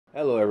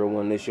Hello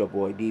everyone, this your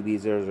boy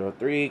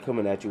db003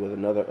 coming at you with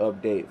another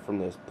update from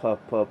this Puff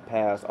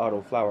Pass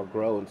Auto Flower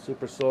Grow and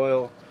Super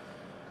Soil.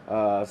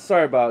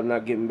 Sorry about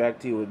not getting back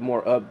to you with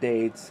more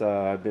updates.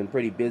 I've been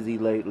pretty busy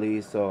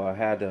lately, so I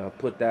had to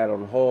put that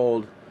on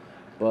hold.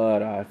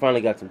 But I finally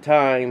got some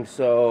time,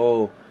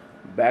 so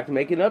back to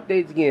making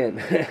updates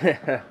again.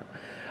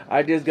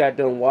 I just got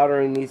done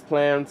watering these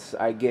plants.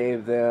 I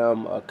gave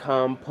them a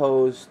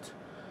compost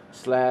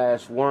 /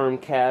 worm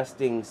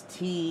castings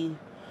tea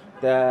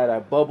that I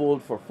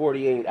bubbled for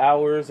 48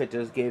 hours. I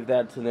just gave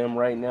that to them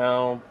right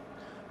now.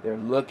 They're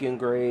looking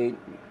great,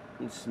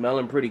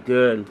 smelling pretty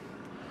good.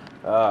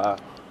 I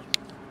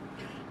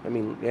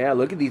mean, yeah,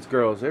 look at these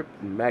girls. They're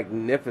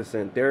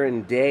magnificent. They're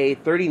in day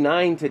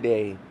 39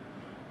 today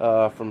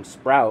from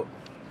sprout.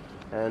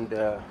 And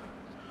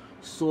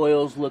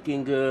soil's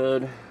looking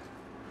good.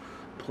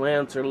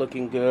 Plants are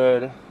looking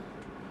good.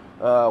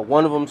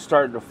 One of them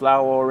started to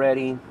flower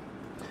already.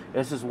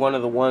 This is one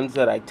of the ones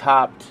that I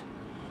topped.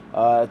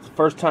 It's the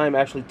first time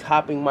actually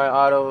topping my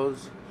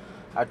autos.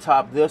 I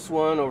topped this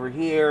one over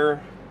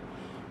here,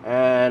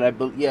 and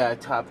I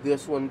topped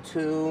this one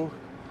too,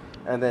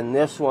 and then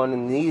this one,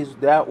 and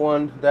that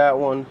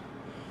one,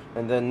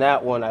 and then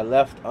that one I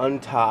left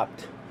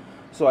untopped.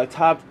 So I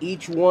topped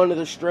each one of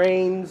the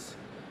strains,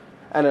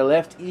 and I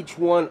left each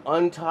one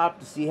untopped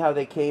to see how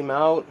they came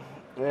out,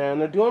 and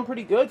they're doing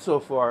pretty good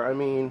so far. I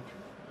mean,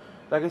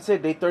 like I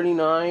said, day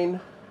 39.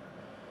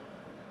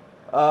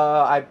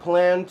 I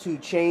plan to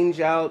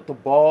change out the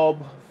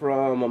bulb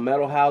from a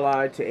metal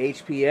halide to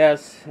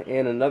HPS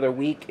in another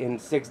week, in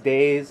 6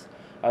 days.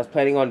 I was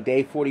planning on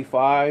day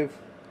 45.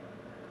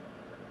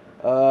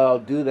 I'll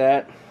do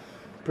that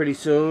pretty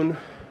soon.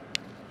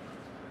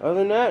 Other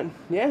than that,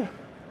 yeah.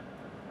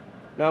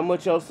 Not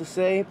much else to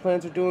say.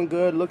 Plants are doing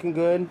good, looking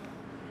good.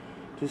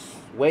 Just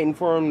waiting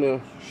for them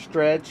to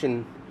stretch.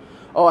 And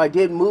oh, I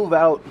did move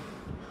out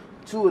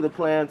 2 of the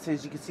plants.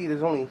 As you can see,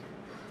 there's only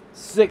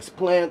 6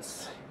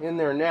 plants in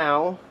there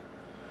now.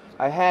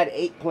 I had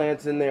 8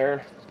 plants in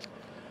there,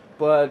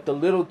 but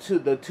the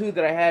two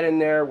that I had in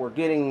there were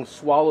getting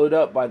swallowed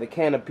up by the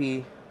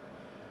canopy,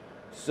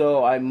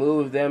 so I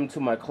moved them to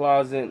my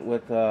closet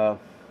with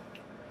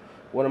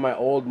one of my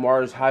old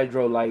Mars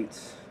Hydro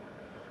lights,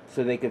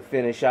 so they could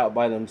finish out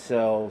by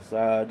themselves.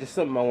 Just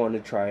something I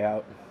wanted to try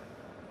out.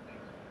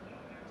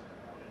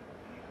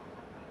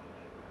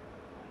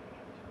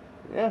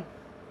 Yeah.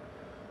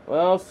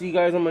 Well, see you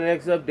guys on my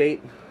next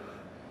update.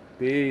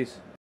 Peace.